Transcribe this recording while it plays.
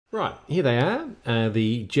Right, here they are,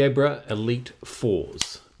 the Jabra Elite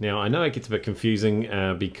 4s. Now, I know it gets a bit confusing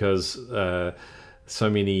because so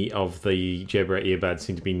many of the Jabra earbuds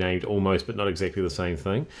seem to be named almost, but not exactly the same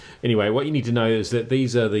thing. Anyway, what you need to know is that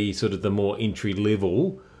these are the sort of the more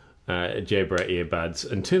entry-level Jabra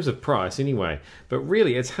earbuds in terms of price anyway. But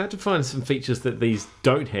really, it's hard to find some features that these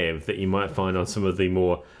don't have that you might find on some of the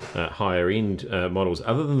more higher-end models,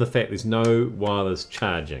 other than the fact there's no wireless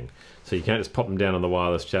charging. So you can't just pop them down on the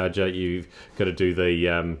wireless charger. You've got to do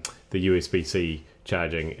the USB-C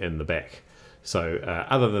charging in the back. So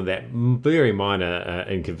other than that very minor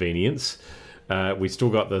inconvenience, we still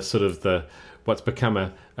got the sort of what's become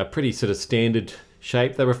a pretty sort of standard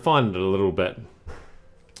shape. They refined it a little bit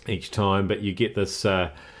each time, but you get this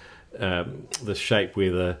the shape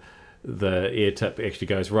where the ear tip actually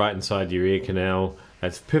goes right inside your ear canal.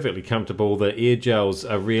 It's perfectly comfortable. The ear gels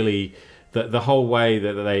are really the whole way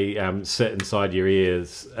that they sit inside your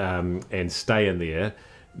ears and stay in there.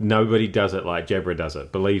 Nobody does it like Jabra does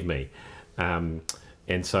it, believe me. And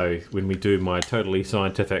so when we do my totally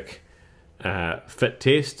scientific fit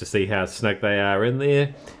test to see how snug they are in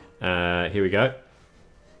there, here we go.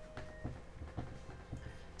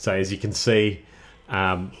 So as you can see,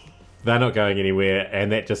 they're not going anywhere,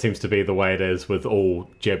 and that just seems to be the way it is with all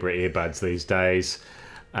Jabra earbuds these days.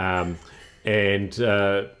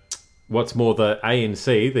 What's more, the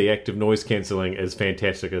ANC, the active noise cancelling, is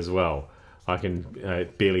fantastic as well. I can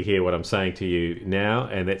barely hear what I'm saying to you now,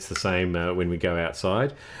 and that's the same when we go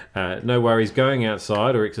outside. No worries going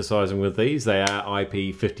outside or exercising with these. They are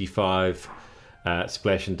IP55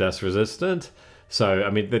 splash and dust resistant. So, I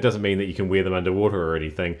mean, that doesn't mean that you can wear them underwater or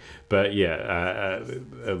anything, but yeah,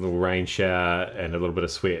 a little rain shower and a little bit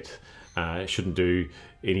of sweat shouldn't do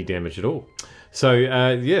any damage at all. So,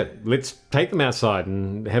 yeah, let's take them outside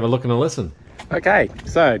and have a look and a listen. Okay,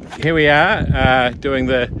 so here we are doing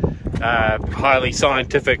the highly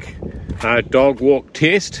scientific dog walk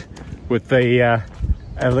test with the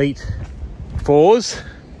Elite 4s.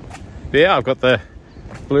 There, I've got the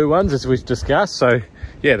blue ones as we've discussed, so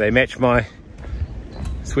yeah, they match my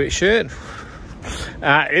sweatshirt.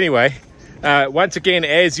 Anyway, once again,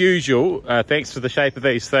 as usual, thanks for the shape of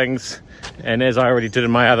these things, and as I already did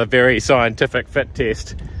in my other very scientific fit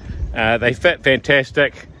test, they fit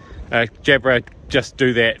fantastic. Jabra just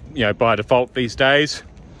do that, you know, by default these days.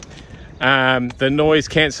 The noise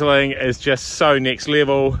cancelling is just so next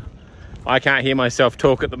level. I can't hear myself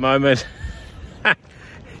talk at the moment.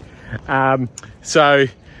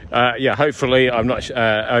 Yeah, hopefully I'm not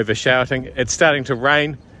over shouting. It's starting to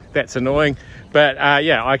rain, that's annoying, but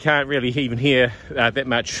yeah, I can't really even hear that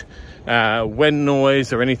much wind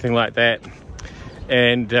noise or anything like that.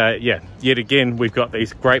 And yeah, yet again, we've got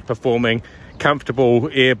these great performing, comfortable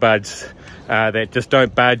earbuds that just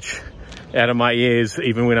don't budge out of my ears,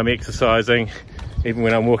 even when I'm exercising, even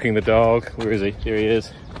when I'm walking the dog. Where is he? There he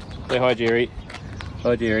is. Say hi, Jerry.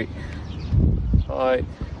 Hi, Jerry. Hi.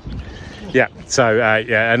 Yeah, so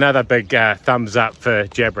yeah, another big thumbs up for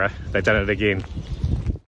Jabra. They've done it again.